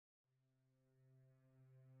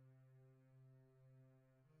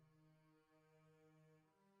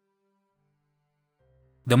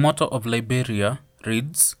The motto of Liberia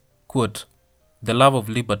reads, quote, "The love of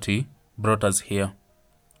liberty brought us here,"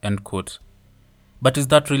 end quote. But is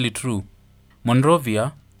that really true?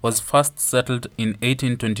 Monrovia was first settled in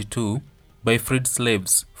 1822 by freed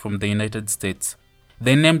slaves from the United States.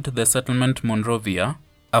 They named the settlement Monrovia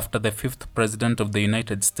after the fifth president of the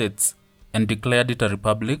United States and declared it a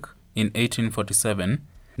republic in 1847,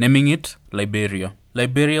 naming it Liberia.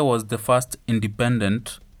 Liberia was the first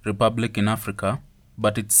independent republic in Africa,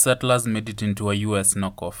 but its settlers made it into a US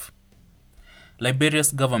knockoff.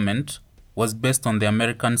 Liberia's government was based on the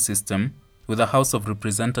American system with a House of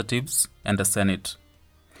Representatives and a Senate.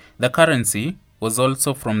 The currency was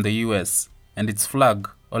also from the US, and its flag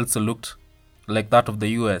also looked like that of the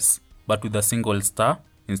US, but with a single star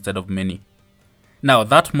instead of many. Now,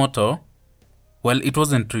 that motto, well, it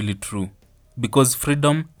wasn't really true, because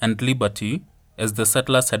freedom and liberty, as the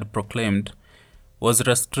settlers had proclaimed, was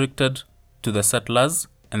restricted to the settlers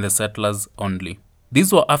and the settlers only.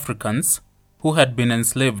 These were Africans who had been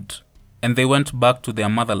enslaved, and they went back to their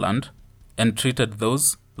motherland and treated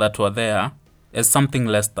those that were there as something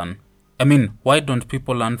less than. I mean, why don't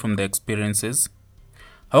people learn from their experiences?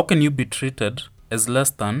 How can you be treated as less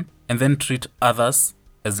than and then treat others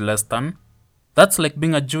as less than? That's like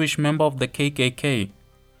being a Jewish member of the KKK.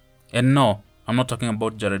 And no, I'm not talking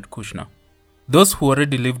about Jared Kushner. Those who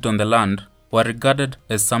already lived on the land were regarded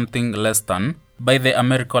as something less than by the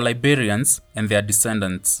Americo-Liberians and their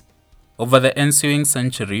descendants. Over the ensuing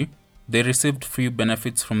century, they received few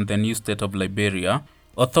benefits from the new state of Liberia,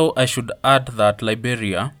 although I should add that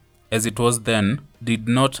Liberia, as it was then, did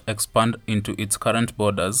not expand into its current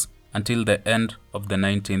borders until the end of the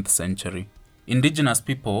 19th century. Indigenous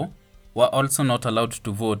people were also not allowed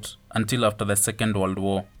to vote until after the Second World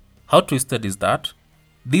War. How twisted is that?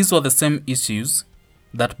 These were the same issues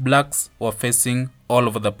that blacks were facing all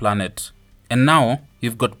over the planet. And now,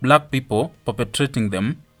 you've got black people perpetrating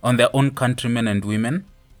them on their own countrymen and women.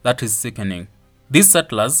 That is sickening. These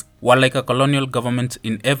settlers were like a colonial government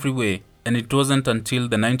in every way, and it wasn't until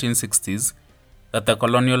the 1960s that the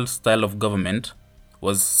colonial style of government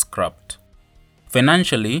was scrapped.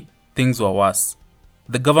 Financially, things were worse.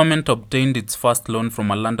 The government obtained its first loan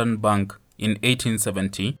from a London bank in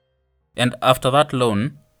 1870, and after that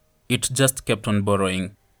loan, it just kept on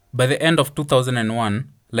borrowing. By the end of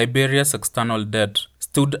 2001, Liberia's external debt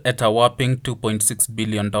stood at a whopping $2.6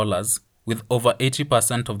 billion, with over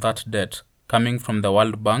 80% of that debt coming from the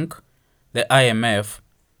World Bank, the IMF,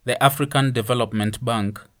 the African Development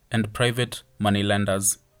Bank, and private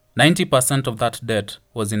moneylenders. 90% of that debt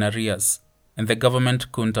was in arrears, and the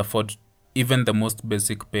government couldn't afford even the most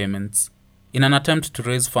basic payments. In an attempt to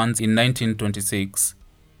raise funds in 1926,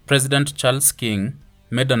 President Charles King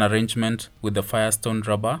made an arrangement with the Firestone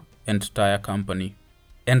Rubber and Tire Company.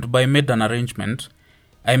 And by made an arrangement,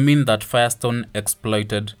 I mean that Firestone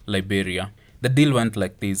exploited Liberia. The deal went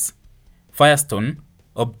like this. Firestone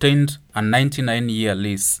obtained a 99-year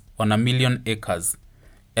lease on 1 million acres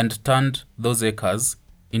and turned those acres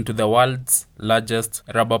into the world's largest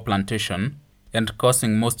rubber plantation, and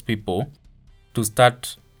causing most people to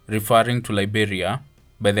start referring to Liberia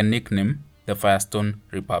by the nickname the Firestone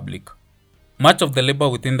Republic. Much of the labor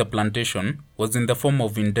within the plantation was in the form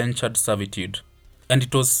of indentured servitude, and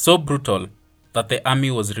it was so brutal that the army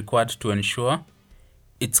was required to ensure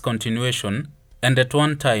its continuation, and at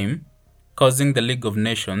one time causing the League of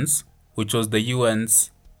Nations, which was the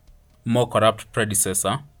UN's more corrupt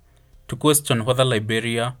predecessor, to question whether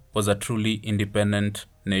Liberia was a truly independent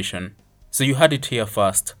nation. So you heard it here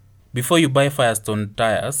first. Before you buy Firestone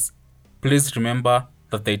tires, please remember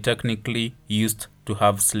that they technically used to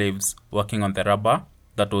have slaves working on the rubber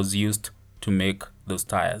that was used to make those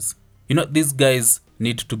tires. You know, these guys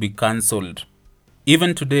need to be cancelled.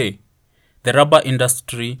 Even today, the rubber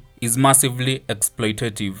industry is massively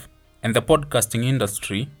exploitative, and the podcasting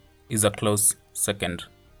industry is a close second.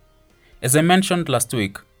 As I mentioned last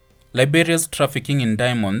week, Liberia's trafficking in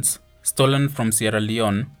diamonds stolen from Sierra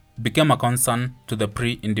Leone became a concern to the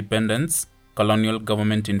pre-independence colonial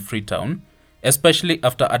government in Freetown, especially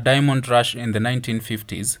after a diamond rush in the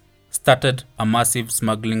 1950s started a massive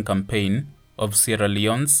smuggling campaign of Sierra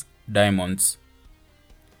Leone's diamonds.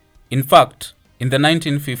 In fact, in the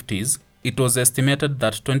 1950s, it was estimated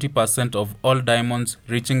that 20% of all diamonds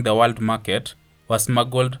reaching the world market were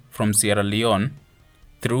smuggled from Sierra Leone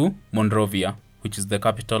through Monrovia, which is the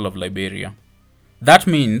capital of Liberia. That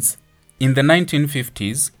means, in the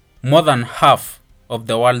 1950s, more than half of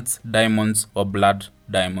the world's diamonds were blood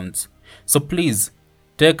diamonds. So please,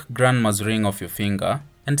 take grandma's ring off your finger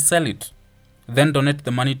and sell it. Then donate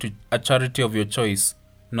the money to a charity of your choice,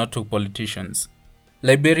 not to politicians.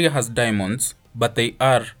 Liberia has diamonds but they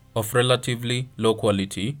are of relatively low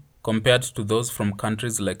quality compared to those from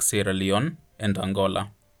countries like Sierra Leone and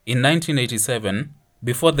Angola. In 1987,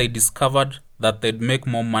 before they discovered that they'd make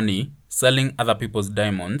more money selling other people's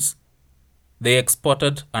diamonds, they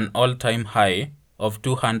exported an all-time high of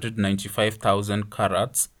 295,000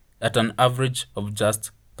 carats at an average of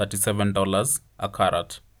just $37 a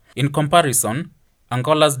carat. In comparison,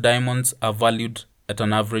 Angola's diamonds are valued at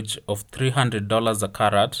an average of $300 a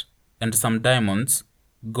carat, and some diamonds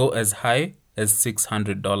go as high as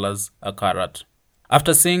 $600 a carat.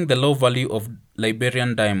 After seeing the low value of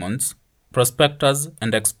Liberian diamonds, prospectors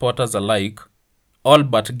and exporters alike all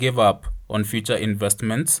but gave up on future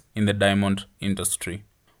investments in the diamond industry.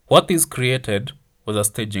 What this created was a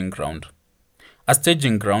staging ground. A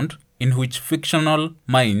staging ground in which fictional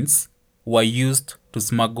mines were used to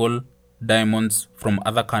smuggle diamonds from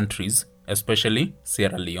other countries, especially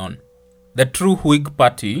Sierra Leone. The True Whig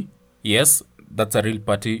Party, yes, that's a real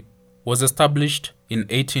party, was established in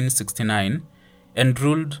 1869 and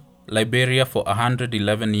ruled Liberia for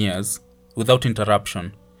 111 years without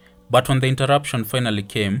interruption. But when the interruption finally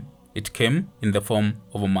came, it came in the form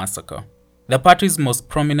of a massacre. The party's most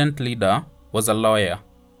prominent leader was a lawyer,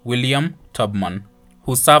 William Tubman,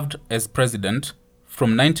 who served as president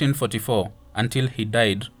from 1944 until he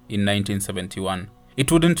died in 1971.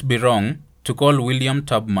 It wouldn't be wrong to call William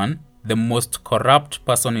Tubman the most corrupt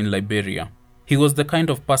person in Liberia. He was the kind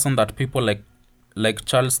of person that people like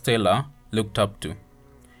Charles Taylor looked up to.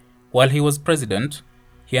 While he was president,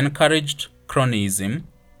 he encouraged cronyism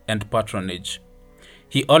and patronage.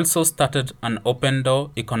 He also started an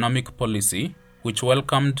open-door economic policy which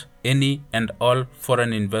welcomed any and all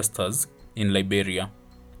foreign investors in Liberia.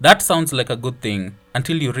 That sounds like a good thing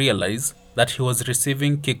until you realize that he was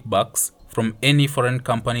receiving kickbacks from any foreign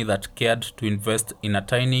company that cared to invest in a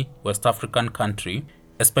tiny West African country,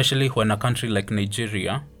 especially when a country like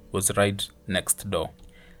Nigeria was right next door.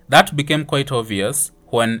 That became quite obvious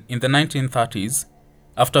when, in the 1930s,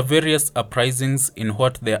 after various uprisings in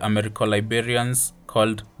what the Americo-Liberians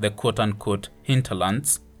called the quote-unquote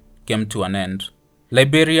hinterlands came to an end,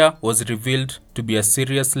 Liberia was revealed to be a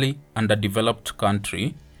seriously underdeveloped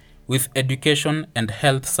country with education and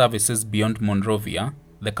health services beyond Monrovia,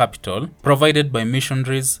 the capital, provided by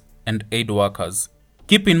missionaries and aid workers.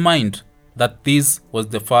 Keep in mind that this was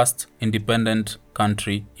the first independent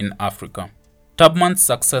country in Africa. Tubman's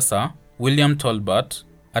successor, William Tolbert,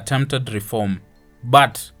 attempted reform,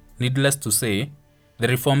 but needless to say, the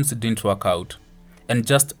reforms didn't work out and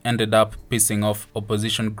just ended up pissing off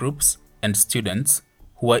opposition groups and students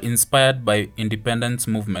who were inspired by independence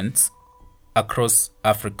movements across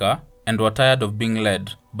Africa and were tired of being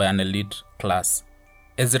led by an elite class.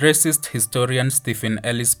 As racist historian Stephen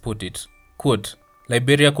Ellis put it, quote,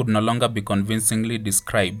 Liberia could no longer be convincingly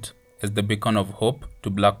described as the beacon of hope to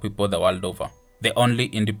black people the world over, the only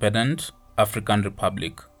independent African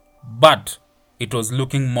republic. But it was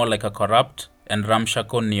looking more like a corrupt and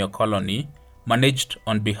ramshackle neo-colony managed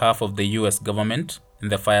on behalf of the US government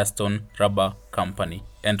and the Firestone Rubber Company,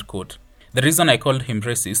 end quote. The reason I called him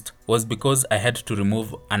racist was because I had to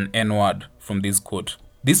remove an N-word from this quote.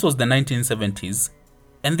 This was the 1970s,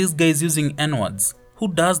 and this guy is using N-words. Who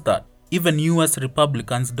does that? Even US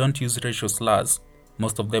Republicans don't use racial slurs,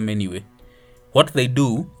 most of them anyway. What they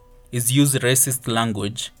do is use racist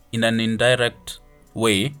language in an indirect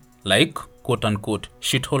way, like quote-unquote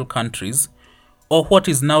shithole countries, or what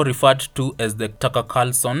is now referred to as the Tucker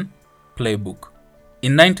Carlson playbook.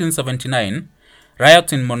 In 1979,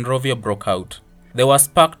 riots in Monrovia broke out. They were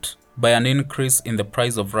sparked by an increase in the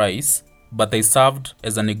price of rice, but they served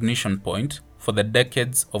as an ignition point for the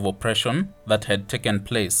decades of oppression that had taken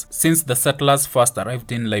place since the settlers first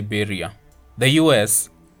arrived in Liberia. The US,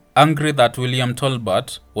 angry that William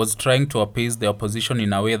Tolbert was trying to appease the opposition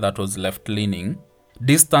in a way that was left-leaning,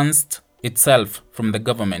 distanced itself from the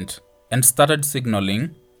government and started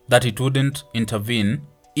signaling that it wouldn't intervene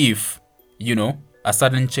if, a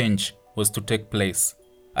sudden change was to take place.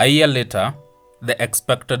 A year later, the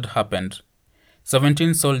expected happened.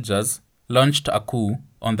 17 soldiers launched a coup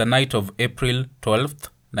on the night of April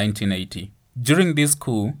 12, 1980. During this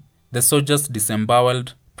coup, the soldiers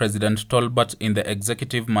disemboweled President Tolbert in the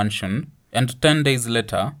executive mansion, and 10 days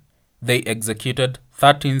later, they executed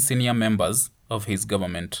 13 senior members of his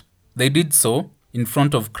government. They did so in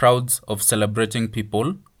front of crowds of celebrating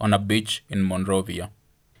people on a beach in Monrovia.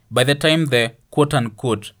 By the time the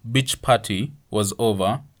quote-unquote beach party was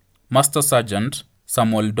over, Master Sergeant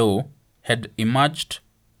Samuel Doe had emerged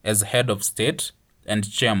as head of state and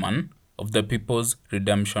chairman of the People's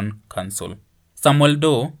Redemption Council. Samuel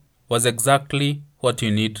Doe was exactly what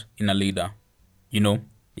you need in a leader.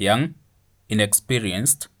 Young,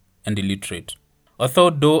 inexperienced, and illiterate.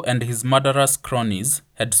 Although Doe and his murderous cronies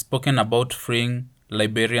had spoken about freeing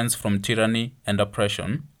Liberians from tyranny and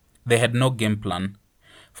oppression, they had no game plan.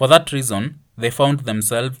 For that reason, they found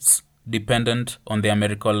themselves dependent on the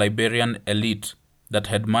Americo-Liberian elite that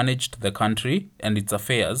had managed the country and its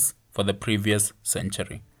affairs for the previous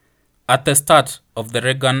century. At the start of the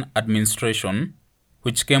Reagan administration,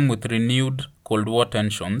 which came with renewed Cold War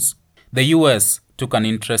tensions, the US took an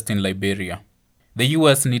interest in Liberia. The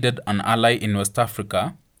US needed an ally in West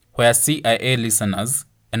Africa where CIA listeners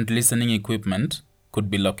and listening equipment could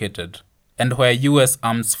be located, and where US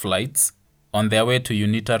arms flights on their way to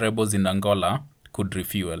UNITA rebels in Angola could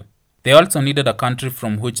refuel. They also needed a country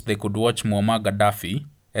from which they could watch Muammar Gaddafi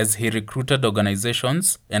as he recruited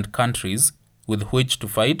organizations and countries with which to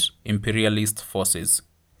fight imperialist forces.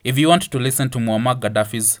 If you want to listen to Muammar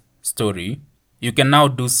Gaddafi's story, you can now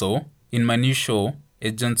do so in my new show,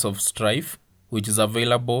 Agents of Strife, which is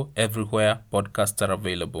available everywhere podcasts are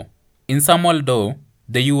available. In Samuel Doe,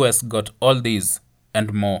 the US got all these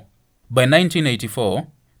and more. By 1984,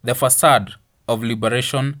 the facade of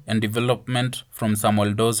liberation and development from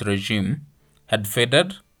Samuel Doe's regime had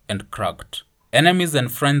faded and cracked. Enemies and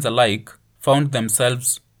friends alike found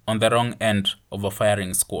themselves on the wrong end of a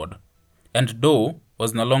firing squad, and Doe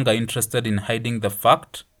was no longer interested in hiding the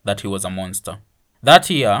fact that he was a monster. That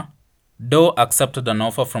year, Doe accepted an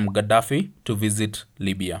offer from Gaddafi to visit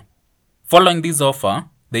Libya. Following this offer,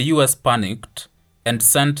 the US panicked and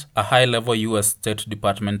sent a high-level US State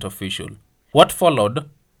Department official. What followed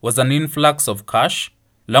was an influx of cash,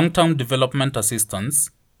 long-term development assistance,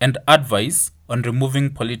 and advice on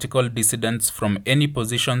removing political dissidents from any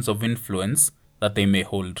positions of influence that they may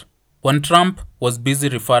hold. When Trump was busy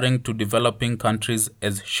referring to developing countries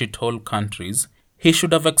as shithole countries, he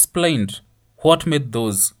should have explained what made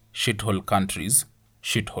those shithole countries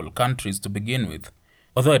to begin with,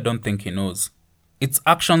 although I don't think he knows. It's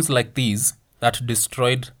actions like these that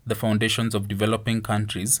destroyed the foundations of developing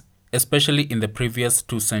countries, especially in the previous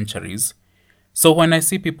 2 centuries. So when I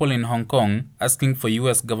see people in Hong Kong asking for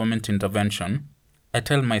US government intervention, I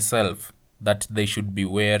tell myself that they should be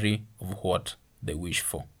wary of what they wish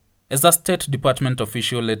for. As a State Department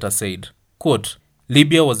official later said, quote,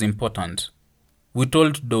 Libya was important. We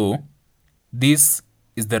told Doe, this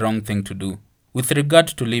is the wrong thing to do. With regard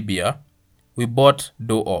to Libya, we bought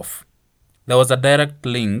Doe off. There was a direct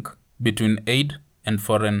link between aid and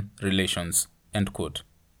foreign relations, end quote.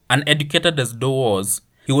 Uneducated as Doe was,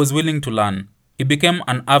 he was willing to learn. He became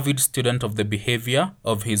an avid student of the behavior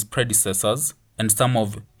of his predecessors and some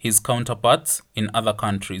of his counterparts in other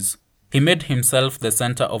countries. He made himself the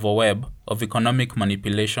center of a web of economic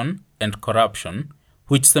manipulation and corruption,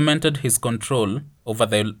 which cemented his control over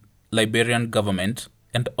the Liberian government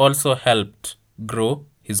and also helped grow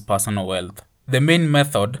his personal wealth. The main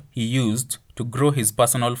method he used to grow his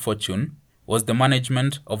personal fortune was the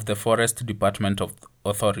management of the Forest Department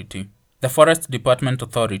Authority. The Forest Department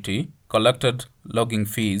Authority collected logging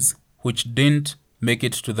fees which didn't make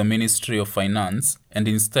it to the Ministry of Finance and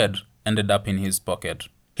instead ended up in his pocket.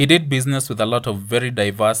 He did business with a lot of very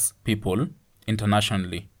diverse people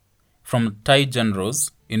internationally, from Thai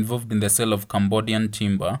generals involved in the sale of Cambodian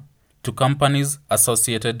timber to companies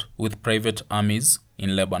associated with private armies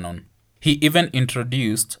in Lebanon. He even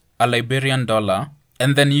introduced a Liberian dollar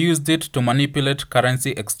and then used it to manipulate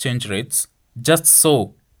currency exchange rates just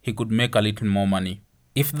so he could make a little more money.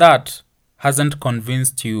 If that hasn't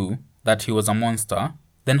convinced you that he was a monster,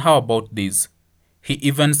 then how about this? He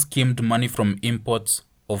even schemed money from imports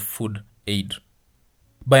of food aid.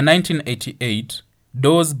 By 1988,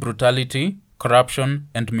 Doe's brutality, corruption,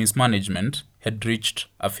 and mismanagement had reached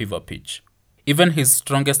a fever pitch. Even his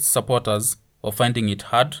strongest supporters were finding it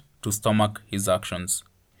hard to stomach his actions.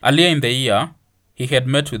 Earlier in the year, he had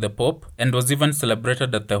met with the Pope and was even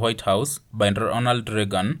celebrated at the White House by Ronald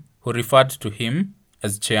Reagan, who referred to him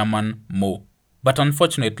as Chairman Mo. But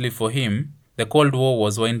unfortunately for him, the Cold War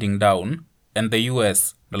was winding down and the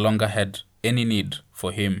US no longer had any need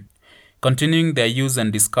for him. Continuing their use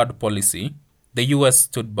and discard policy, the US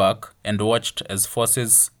stood back and watched as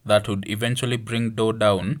forces that would eventually bring Doe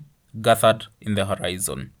down gathered in the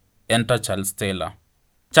horizon. Enter Charles Taylor.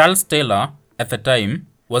 Charles Taylor, at the time,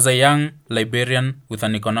 was a young Liberian with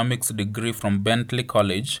an economics degree from Bentley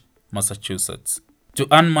College, Massachusetts. To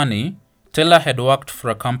earn money, Taylor had worked for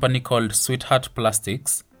a company called Sweetheart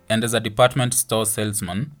Plastics and as a department store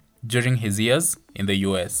salesman during his years in the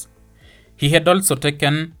US. He had also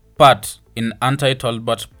taken part in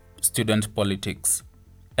anti-Tolbert student politics.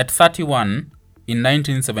 At 31, in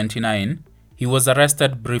 1979, he was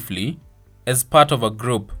arrested briefly as part of a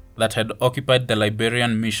group that had occupied the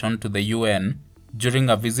Liberian mission to the UN during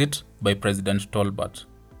a visit by President Tolbert.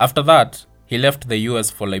 After that, he left the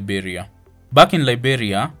US for Liberia. Back in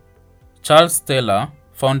Liberia, Charles Taylor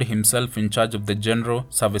found himself in charge of the General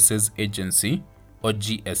Services Agency, or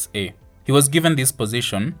GSA. He was given this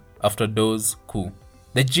position after Dou's coup.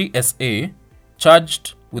 The GSA,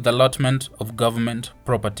 charged with allotment of government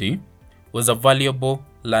property, was a valuable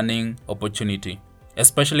learning opportunity,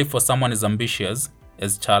 especially for someone as ambitious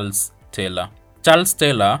as Charles Taylor. Charles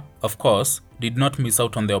Taylor, of course, did not miss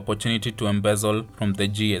out on the opportunity to embezzle from the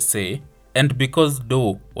GSA, and because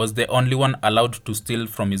Dou was the only one allowed to steal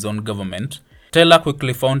from his own government, Taylor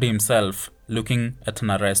quickly found himself looking at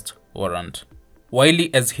an arrest warrant.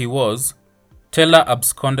 Wily as he was, Taylor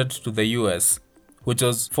absconded to the US, which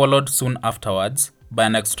was followed soon afterwards by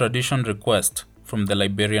an extradition request from the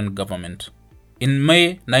Liberian government. In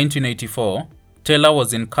May 1984, Taylor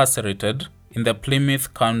was incarcerated in the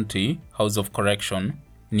Plymouth County House of Correction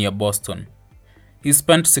near Boston. He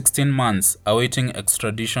spent 16 months awaiting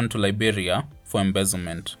extradition to Liberia for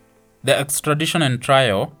embezzlement. The extradition and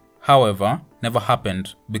trial, however, never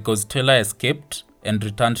happened because Taylor escaped and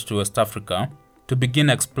returned to West Africa to begin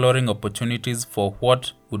exploring opportunities for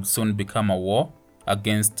what would soon become a war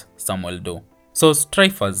against Samuel Doe. So,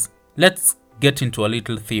 strifers, let's get into a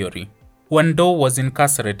little theory. When Doe was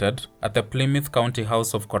incarcerated at the Plymouth County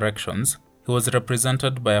House of Corrections, he was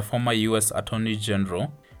represented by a former US Attorney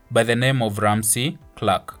General by the name of Ramsey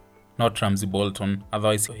Clark, not Ramsey Bolton,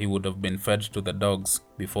 otherwise he would have been fed to the dogs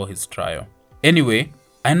before his trial. Anyway,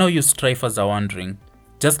 I know you strifers are wondering,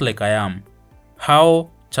 just like I am, how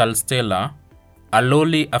Charles Taylor, a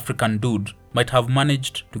lowly African dude, might have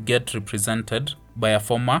managed to get represented by a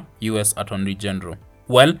former US Attorney General.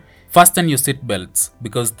 Well, fasten your seatbelts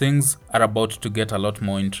because things are about to get a lot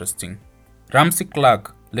more interesting. Ramsey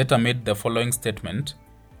Clark later made the following statement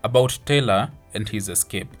about Taylor and his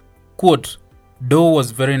escape. Quote, Doe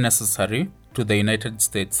was very necessary to the United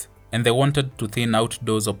States and they wanted to thin out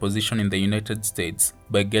Dou's opposition in the United States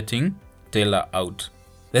by getting Taylor out.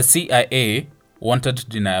 The CIA wanted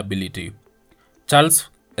deniability. Charles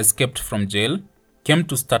escaped from jail, came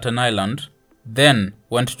to Staten Island, then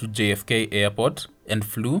went to JFK Airport and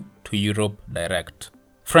flew to Europe direct.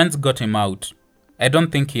 Friends got him out. I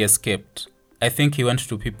don't think he escaped. I think he went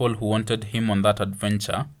to people who wanted him on that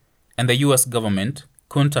adventure, and the US government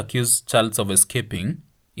couldn't accuse Charles of escaping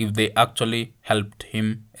if they actually helped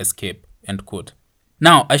him escape, end quote.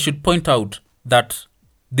 Now, I should point out that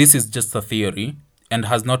this is just a theory and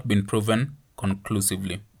has not been proven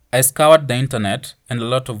conclusively. I scoured the internet and a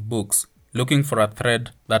lot of books looking for a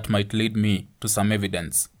thread that might lead me to some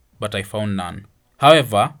evidence, but I found none.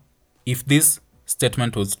 However, if this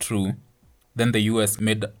statement was true, then the US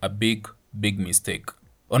made a big mistake.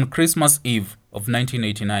 On Christmas Eve of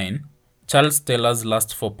 1989, Charles Taylor's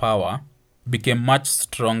lust for power became much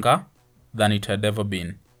stronger than it had ever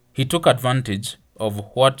been. He took advantage of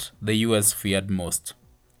what the US feared most,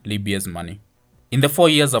 Libya's money. In the 4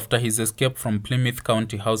 years after his escape from Plymouth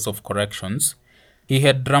County House of Corrections, he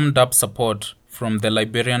had drummed up support from the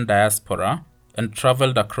Liberian diaspora and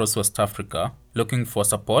traveled across West Africa looking for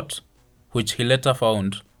support, which he later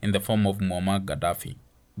found in the form of Muammar Gaddafi.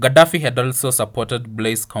 Gaddafi had also supported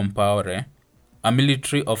Blaise Compaoré, a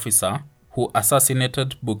military officer who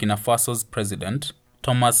assassinated Burkina Faso's president,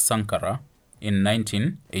 Thomas Sankara, in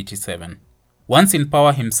 1987. Once in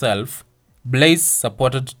power himself, Blaise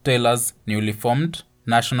supported Taylor's newly formed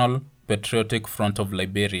National Patriotic Front of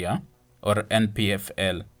Liberia, or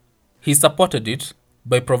NPFL. He supported it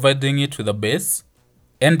by providing it with a base,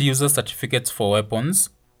 end-user certificates for weapons,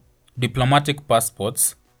 diplomatic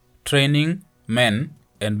passports, training, men,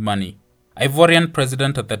 and money. Ivorian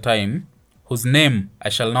president at the time, whose name I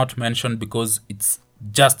shall not mention because it's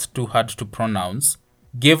just too hard to pronounce,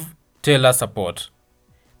 gave Taylor support.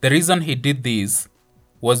 The reason he did this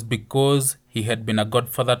was because he had been a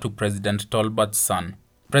godfather to President Tolbert's son.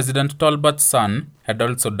 President Tolbert's son had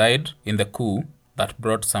also died in the coup that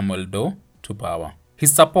brought Samuel Doe to power.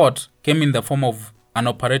 His support came in the form of an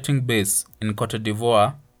operating base in Cote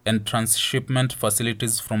d'Ivoire and transshipment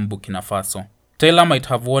facilities from Burkina Faso. Taylor might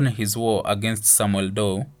have won his war against Samuel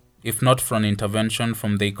Doe if not for an intervention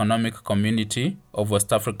from the Economic Community of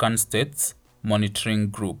West African States Monitoring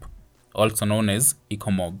Group, also known as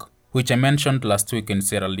ECOMOG, which I mentioned last week in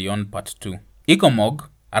Sierra Leone Part 2. ECOMOG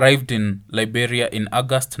arrived in Liberia in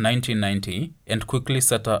August 1990 and quickly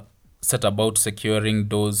set about securing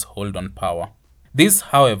Dou's hold on power. This,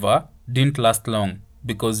 however, didn't last long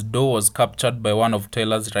because Dou was captured by one of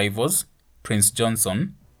Taylor's rivals, Prince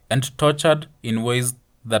Johnson, and tortured in ways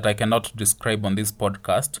that I cannot describe on this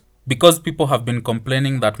podcast because people have been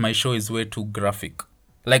complaining that my show is way too graphic.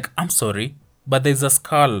 Like, I'm sorry, but there's a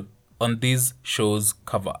skull on this show's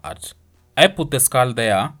cover art. I put the skull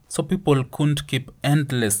there so people couldn't keep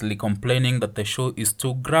endlessly complaining that the show is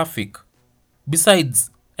too graphic. Besides,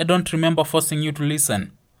 I don't remember forcing you to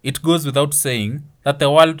listen. It goes without saying that the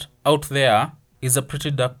world out there is a pretty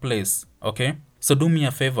dark place, okay? So do me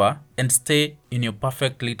a favor and stay in your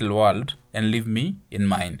perfect little world and leave me in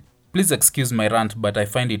mine. Please excuse my rant, but I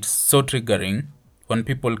find it so triggering when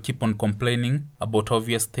people keep on complaining about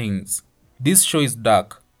obvious things. This show is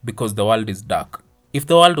dark because the world is dark. If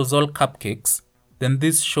the world was all cupcakes, then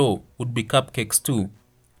this show would be cupcakes too.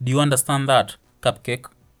 Do you understand that, cupcake?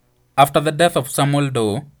 After the death of Samuel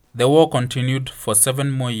Doe, the war continued for 7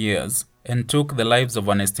 more years and took the lives of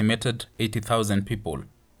an estimated 80,000 people.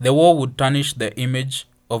 The war would tarnish the image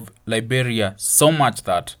of Liberia so much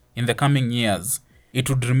that, in the coming years, it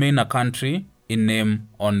would remain a country in name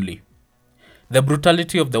only. The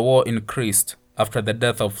brutality of the war increased after the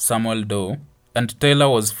death of Samuel Doe, and Taylor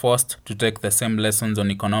was forced to take the same lessons on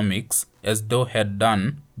economics as Doe had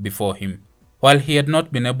done before him. While he had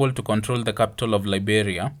not been able to control the capital of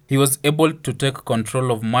Liberia, he was able to take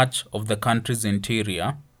control of much of the country's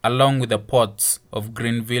interior, along with the ports of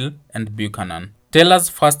Greenville and Buchanan. Taylor's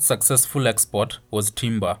first successful export was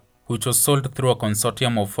timber, which was sold through a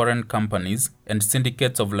consortium of foreign companies and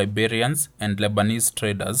syndicates of Liberians and Lebanese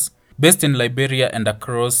traders based in Liberia and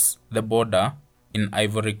across the border in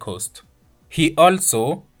Ivory Coast. He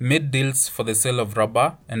also made deals for the sale of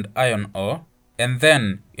rubber and iron ore, and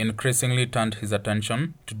then increasingly turned his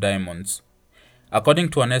attention to diamonds. According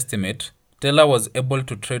to an estimate, Taylor was able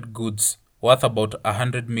to trade goods worth about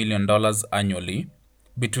 $100 million annually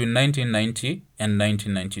between 1990 and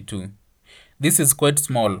 1992. This is quite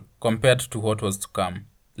small compared to what was to come.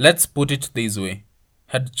 Let's put it this way.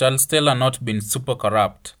 Had Charles Taylor not been super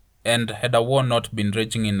corrupt and had a war not been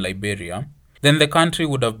raging in Liberia, then the country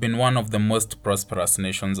would have been one of the most prosperous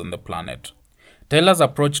nations on the planet. Taylor's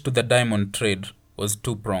approach to the diamond trade was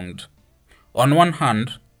two-pronged. On one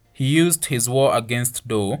hand, he used his war against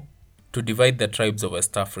Doe to divide the tribes of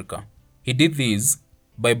West Africa. He did this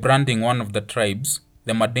by branding one of the tribes,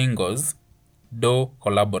 the Mandingos, Doe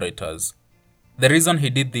collaborators. The reason he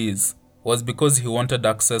did this was because he wanted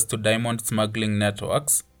access to diamond smuggling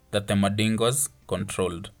networks that the Mandingos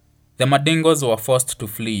controlled. The Mandingos were forced to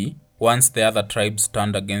flee once the other tribes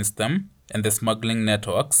turned against them, and the smuggling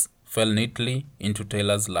networks fell neatly into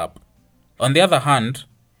Taylor's lap. On the other hand,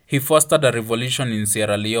 he fostered a revolution in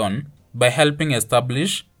Sierra Leone by helping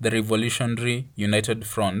establish the Revolutionary United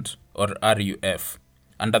Front, or RUF,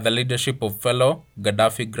 under the leadership of fellow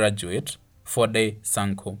Gaddafi graduate Fode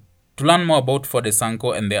Sanko. To learn more about Fode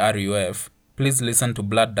Sanko and the RUF, please listen to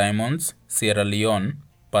Blood Diamonds, Sierra Leone,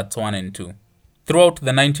 Parts 1 and 2. Throughout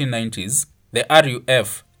the 1990s, the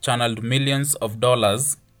RUF channeled millions of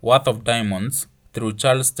dollars worth of diamonds through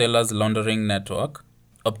Charles Taylor's laundering network,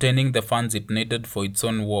 obtaining the funds it needed for its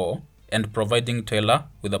own war and providing Taylor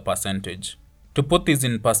with a percentage. To put this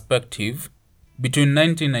in perspective, between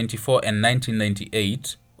 1994 and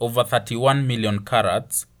 1998, over 31 million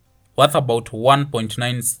carats, worth about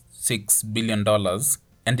 $1.96 billion,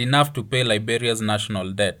 and enough to pay Liberia's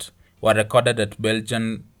national debt, were recorded at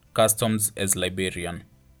Belgian customs as Liberian.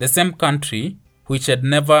 The same country, which had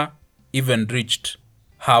never even reached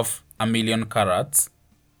 500,000 carats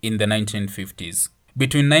in the 1950s.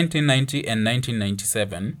 Between 1990 and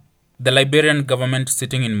 1997, the Liberian government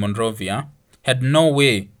sitting in Monrovia had no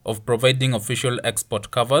way of providing official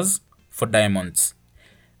export covers for diamonds.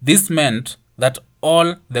 This meant that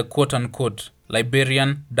all the quote-unquote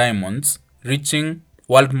Liberian diamonds reaching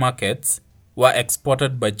world markets were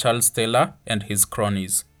exported by Charles Taylor and his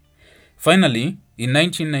cronies. Finally, in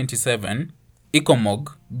 1997,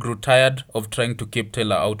 ICOMOG grew tired of trying to keep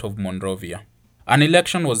Taylor out of Monrovia. An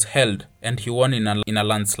election was held and he won in a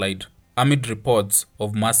landslide, amid reports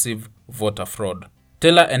of massive voter fraud.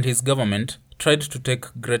 Taylor and his government tried to take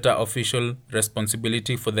greater official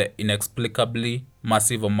responsibility for the inexplicably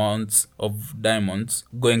massive amounts of diamonds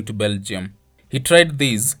going to Belgium. He tried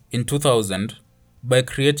this in 2000 by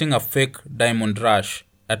creating a fake diamond rush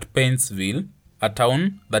at Paintsville, a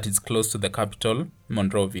town that is close to the capital,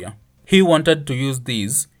 Monrovia. He wanted to use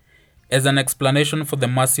these as an explanation for the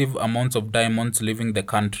massive amounts of diamonds leaving the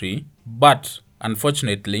country, but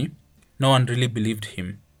unfortunately, no one really believed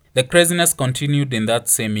him. The craziness continued in that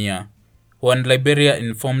same year, when Liberia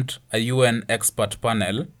informed a UN expert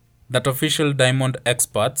panel that official diamond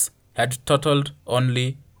experts had totaled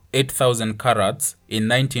only 8,000 carats in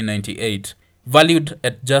 1998, valued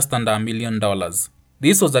at just under $1 million.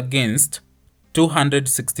 This was against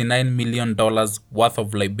 $269 million worth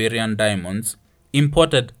of Liberian diamonds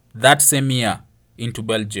imported that same year into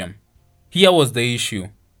Belgium. Here was the issue.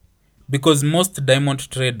 Because most diamond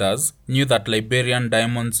traders knew that Liberian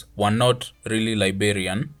diamonds were not really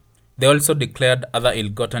Liberian, they also declared other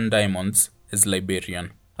ill-gotten diamonds as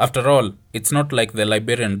Liberian. After all, it's not like the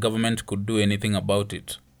Liberian government could do anything about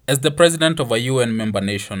it. As the president of a UN member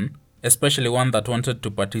nation, especially one that wanted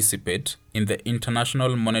to participate in the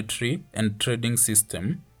international monetary and trading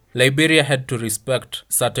system, Liberia had to respect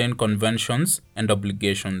certain conventions and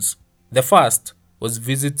obligations. The first was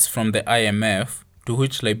visits from the IMF, to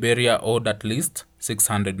which Liberia owed at least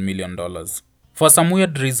 $600 million. For some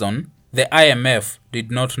weird reason, the IMF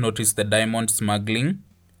did not notice the diamond smuggling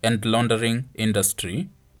and laundering industry,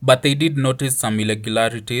 but they did notice some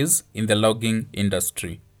irregularities in the logging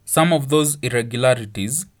industry. Some of those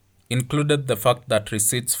irregularities included the fact that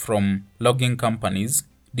receipts from logging companies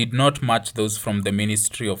did not match those from the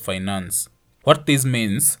Ministry of Finance. What this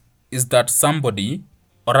means is that somebody,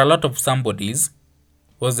 or a lot of somebodies,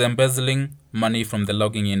 was embezzling money from the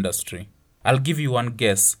logging industry. I'll give you one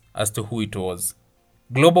guess as to who it was.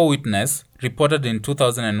 Global Witness reported in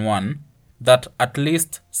 2001 that at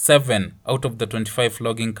least 7 out of the 25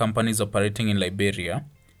 logging companies operating in Liberia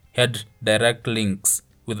had direct links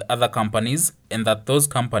with other companies, and that those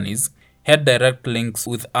companies had direct links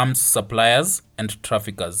with arms suppliers and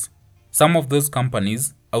traffickers. Some of those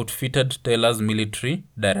companies outfitted Taylor's military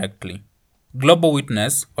directly. Global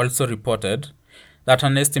Witness also reported that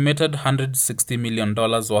an estimated $160 million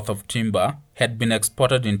worth of timber had been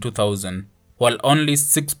exported in 2000, while only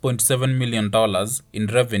 $6.7 million in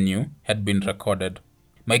revenue had been recorded.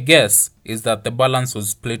 My guess is that the balance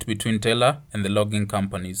was split between Taylor and the logging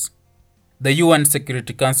companies. The UN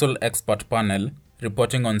Security Council expert panel,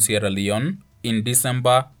 reporting on Sierra Leone in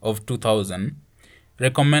December of 2000,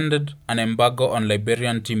 recommended an embargo on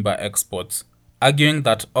Liberian timber exports, arguing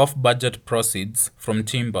that off-budget proceeds from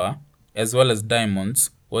timber, as well as diamonds,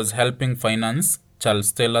 was helping finance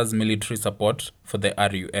Charles Taylor's military support for the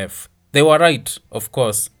RUF. They were right, of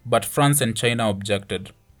course, but France and China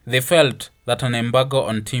objected. They felt that an embargo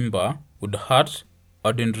on timber would hurt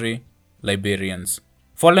ordinary Liberians.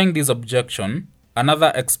 Following this objection,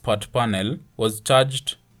 another expert panel was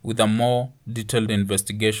charged with a more detailed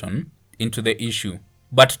investigation into the issue.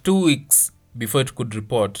 But 2 weeks before it could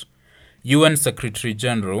report, UN Secretary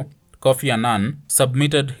General Kofi Annan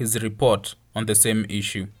submitted his report on the same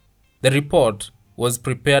issue. The report was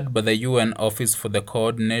prepared by the UN Office for the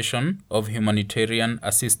Coordination of Humanitarian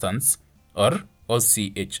Assistance, or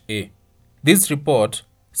OCHA. This report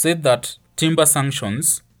said that timber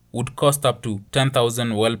sanctions would cost up to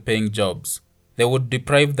 10,000 well-paying jobs. They would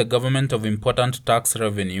deprive the government of important tax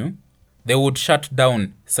revenue, they would shut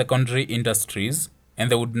down secondary industries,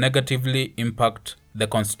 and they would negatively impact the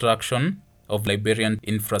construction of Liberian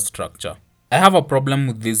infrastructure. I have a problem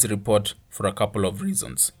with this report for a couple of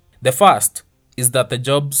reasons. The first is that the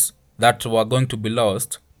jobs that were going to be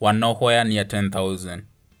lost were nowhere near 10,000.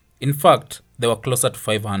 In fact, they were closer to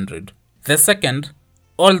 500. The second,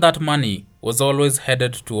 all that money was always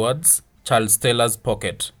headed towards Charles Taylor's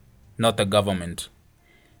pocket, not the government.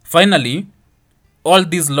 Finally, all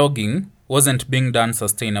this logging wasn't being done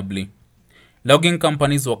sustainably. Logging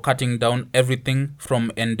companies were cutting down everything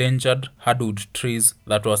from endangered hardwood trees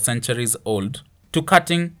that were centuries old to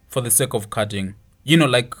cutting for the sake of cutting. You know,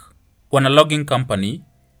 like when a logging company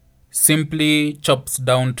simply chops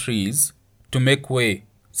down trees to make way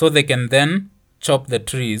so they can then chop the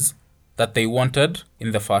trees that they wanted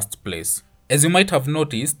in the first place. As you might have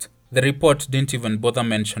noticed, the report didn't even bother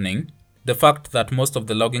mentioning the fact that most of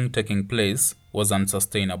the logging taking place was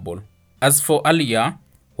unsustainable. As for earlier,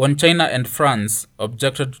 when China and France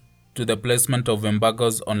objected to the placement of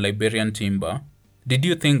embargoes on Liberian timber, did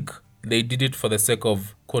you think they did it for the sake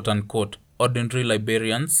of quote-unquote ordinary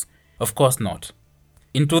Liberians? Of course not.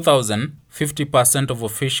 In 2000, 50% of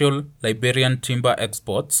official Liberian timber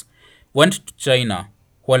exports went to China,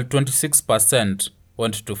 while 26%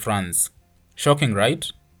 went to France. Shocking,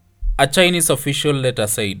 right? A Chinese official letter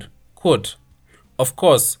said, quote, "Of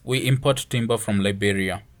course, we import timber from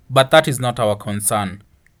Liberia, but that is not our concern.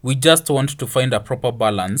 We just want to find a proper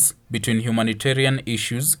balance between humanitarian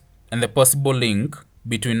issues and the possible link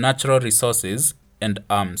between natural resources and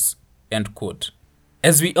arms." End quote.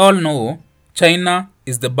 As we all know, China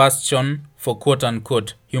is the bastion for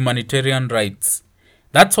quote-unquote humanitarian rights.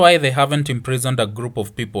 That's why they haven't imprisoned a group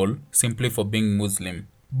of people simply for being Muslim.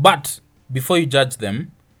 But before you judge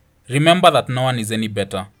them, remember that no one is any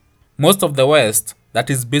better. Most of the West that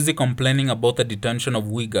is busy complaining about the detention of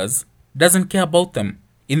Uyghurs doesn't care about them.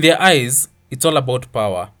 In their eyes, it's all about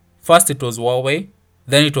power. First it was Huawei,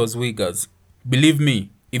 then it was Uyghurs. Believe me,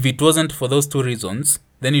 if it wasn't for those two reasons,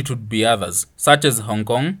 then it would be others, such as Hong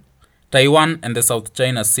Kong, Taiwan and the South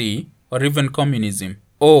China Sea, or even communism.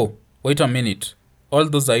 Oh, wait a minute. All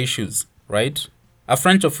those are issues, right? A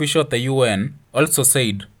French official at the UN also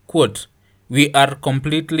said, quote, "We are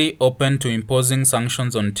completely open to imposing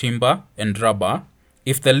sanctions on timber and rubber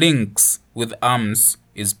if the links with arms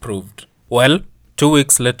is proved." Well, 2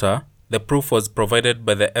 weeks later, the proof was provided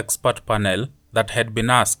by the expert panel that had been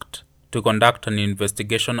asked to conduct an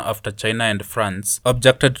investigation after China and France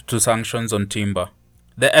objected to sanctions on timber.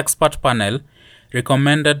 The expert panel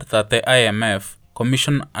recommended that the IMF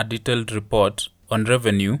commission a detailed report on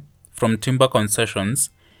revenue from timber concessions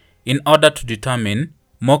in order to determine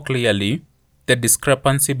more clearly the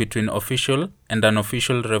discrepancy between official and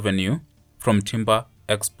unofficial revenue from timber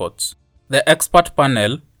exports. The expert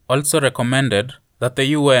panel also recommended that the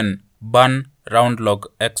UN ban round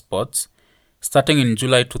log exports starting in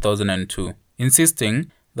July 2002,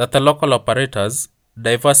 insisting that the local operators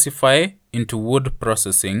diversify into wood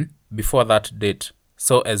processing before that date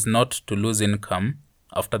so as not to lose income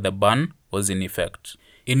after the ban was in effect.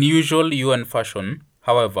 In usual UN fashion,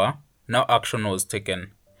 however, no action was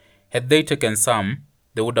taken. Had they taken some,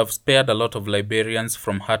 they would have spared a lot of Liberians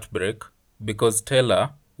from heartbreak because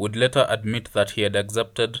Taylor would later admit that he had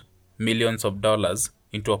accepted millions of dollars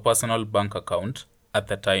into a personal bank account at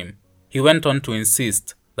the time. He went on to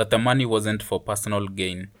insist that the money wasn't for personal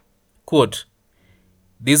gain. Quote,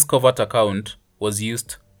 "This covert account was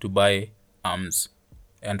used to buy arms."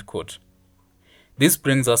 End quote. This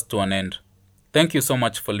brings us to an end. Thank you so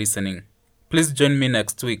much for listening. Please join me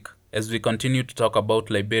next week as we continue to talk about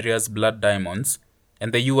Liberia's blood diamonds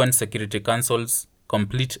and the UN Security Council's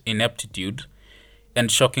complete ineptitude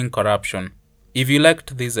and shocking corruption. If you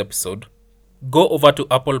liked this episode, go over to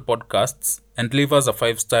Apple Podcasts and leave us a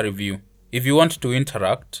 5-star review. If you want to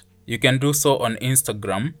interact, you can do so on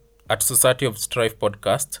Instagram at Society of Strife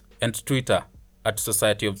Podcast and Twitter at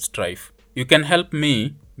Society of Strife. You can help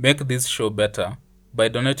me make this show better by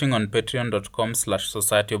donating on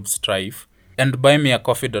patreon.com/Society of Strife and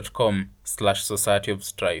buymeacoffee.com/Society of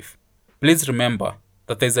Strife. Please remember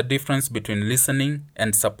that there is a difference between listening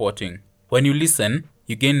and supporting. When you listen,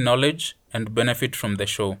 you gain knowledge and benefit from the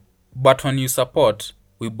show. But when you support,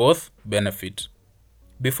 we both benefit.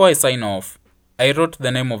 Before I sign off, I wrote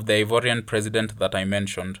the name of the Ivorian president that I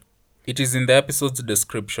mentioned. It is in the episode's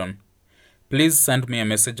description. Please send me a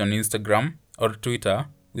message on Instagram or Twitter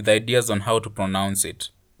with ideas on how to pronounce it.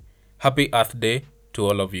 Happy Earth Day to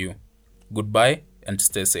all of you. Goodbye and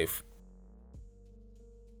stay safe.